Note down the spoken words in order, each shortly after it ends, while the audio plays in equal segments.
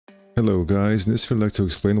Hello guys, in this video I'd like to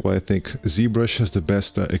explain why I think Zbrush has the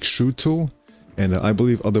best extrude tool, and I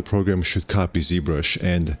believe other programs should copy Zbrush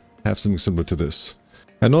and have something similar to this.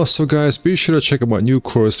 And also guys, be sure to check out my new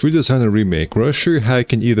course, Redesign and Remake, where I'll show you how you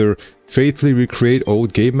can either faithfully recreate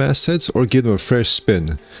old game assets or give them a fresh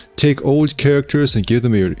spin. Take old characters and give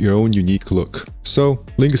them your own unique look. So,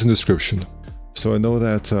 link is in the description. So I know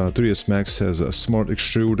that 3ds Max has a smart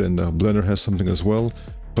extrude and Blender has something as well,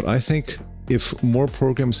 but I think if more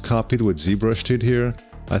programs copied what Zbrush did here,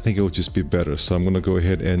 I think it would just be better. So I'm going to go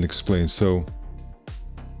ahead and explain. So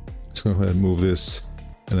let's go ahead and move this,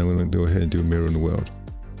 and I'm going to go ahead and do a mirror in the world.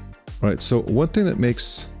 Alright, so one thing that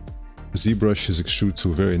makes Zbrush's extrude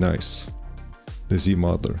tool very nice, the Z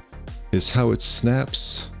modeler, is how it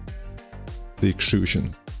snaps the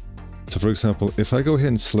extrusion. So for example, if I go ahead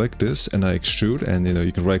and select this and I extrude, and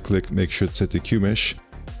you can right click, make sure it's set to Q mesh.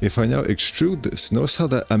 If I now extrude this, notice how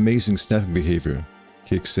that amazing snapping behavior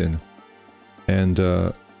kicks in. And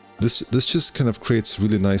this just kind of creates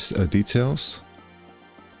really nice details.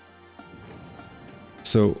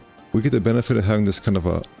 So we get the benefit of having this kind of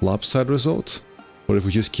a lopsided result. But if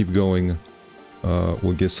we just keep going,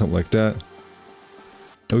 we'll get something like that.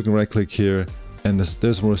 And we can right click here, and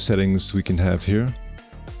there's more settings we can have here.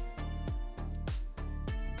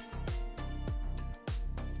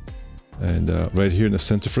 And right here in the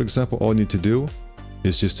center, for example, all I need to do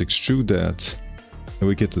is just extrude that, and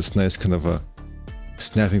we get this nice kind of a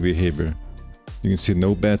snapping behavior. You can see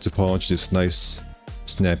no bad topology, just nice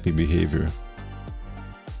snappy behavior.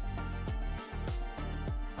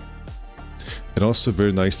 It also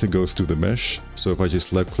very nicely goes through the mesh. So if I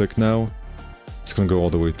just left click now, it's going to go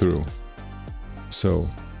all the way through. So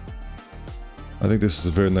I think this is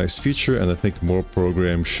a very nice feature, and I think more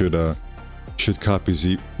programs should copy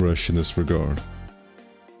Zbrush in this regard.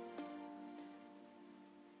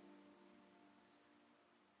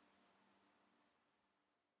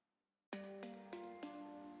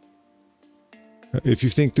 If you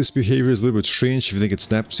think this behavior is a little bit strange, if you think it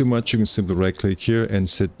snaps too much, you can simply right click here and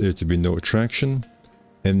set there to be no attraction.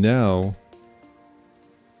 And now,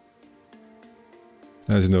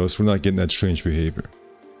 as you notice, we're not getting that strange behavior.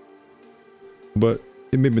 But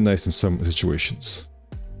it may be nice in some situations.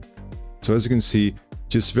 So as you can see,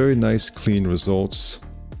 just very nice clean results,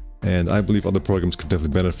 and I believe other programs could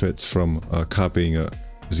definitely benefit from copying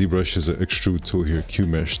Zbrush's extrude tool here, Q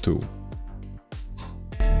mesh tool.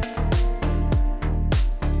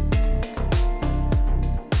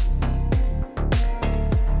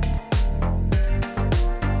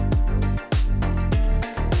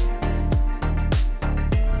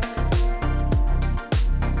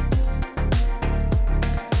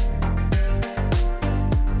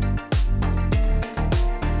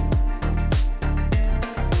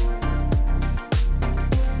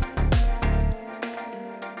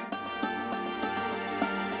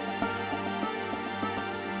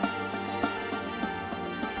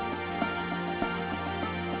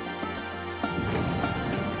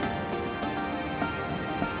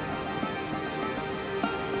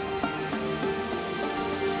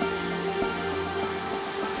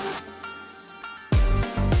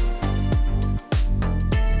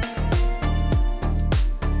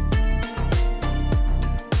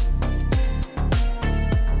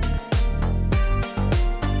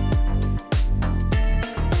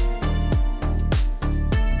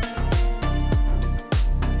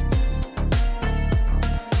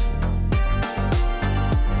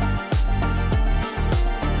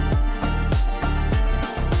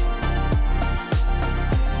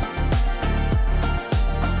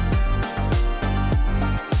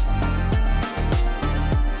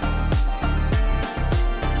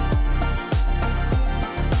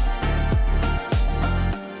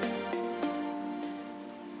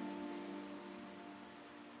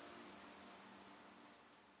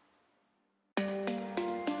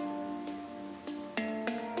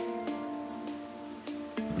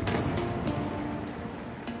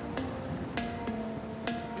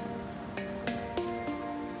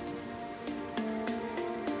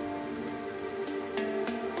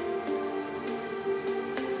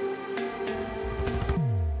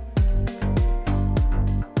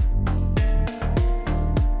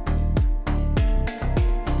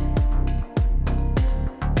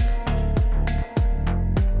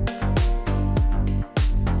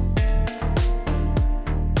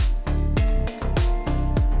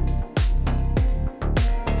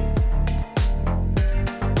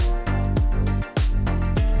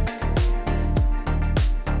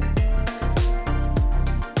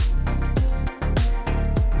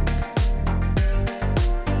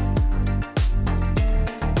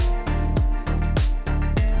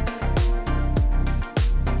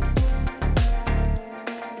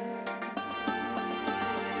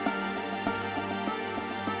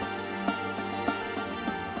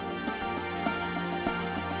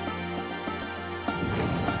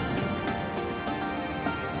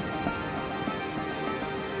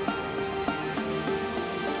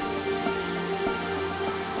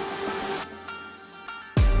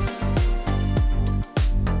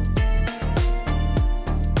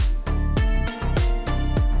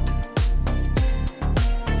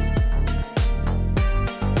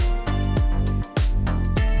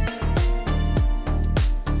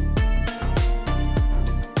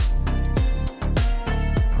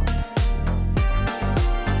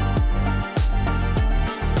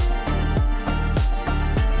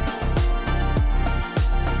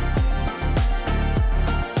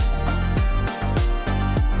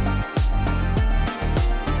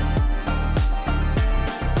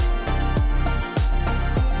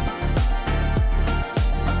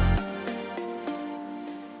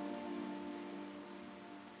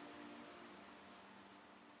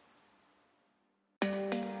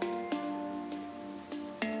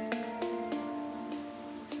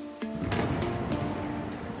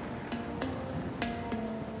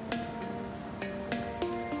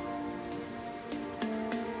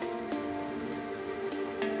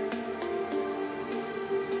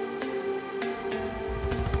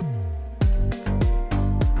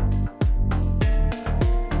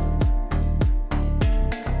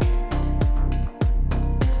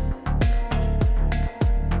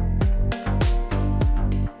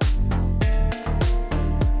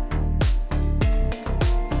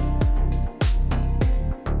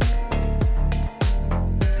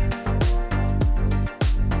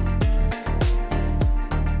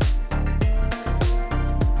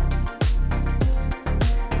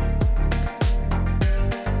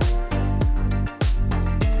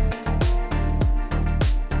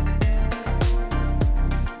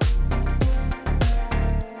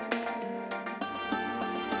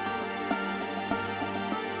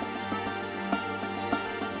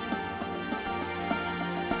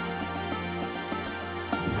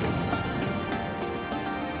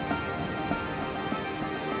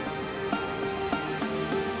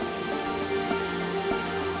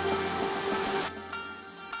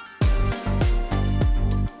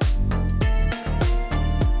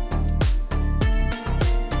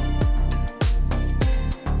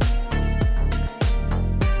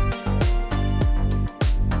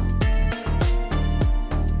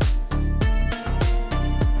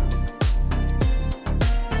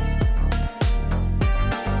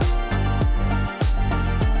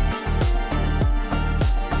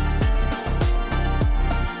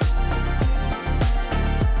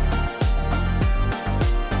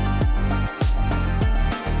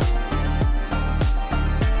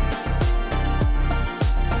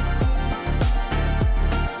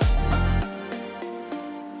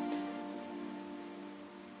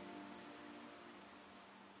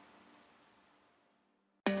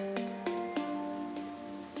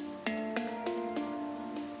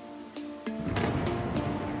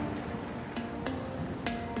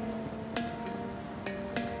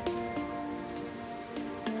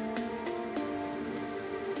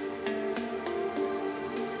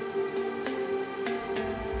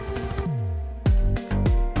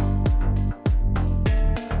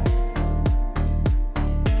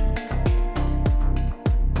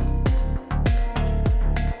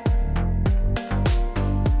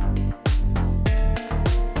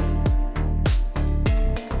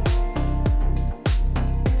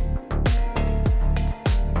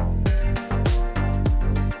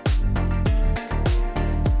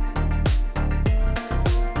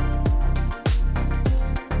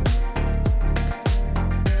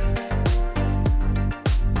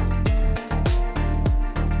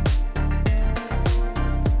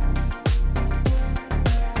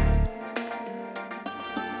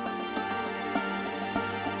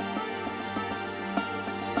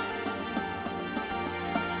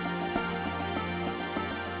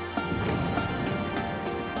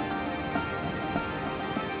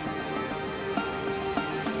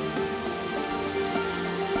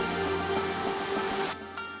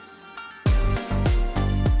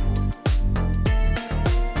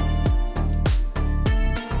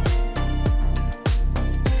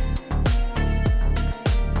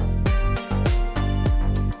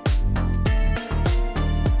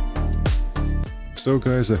 So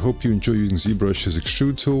guys, I hope you enjoy using ZBrush's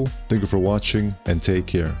extrude tool. Thank you for watching and take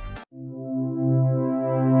care.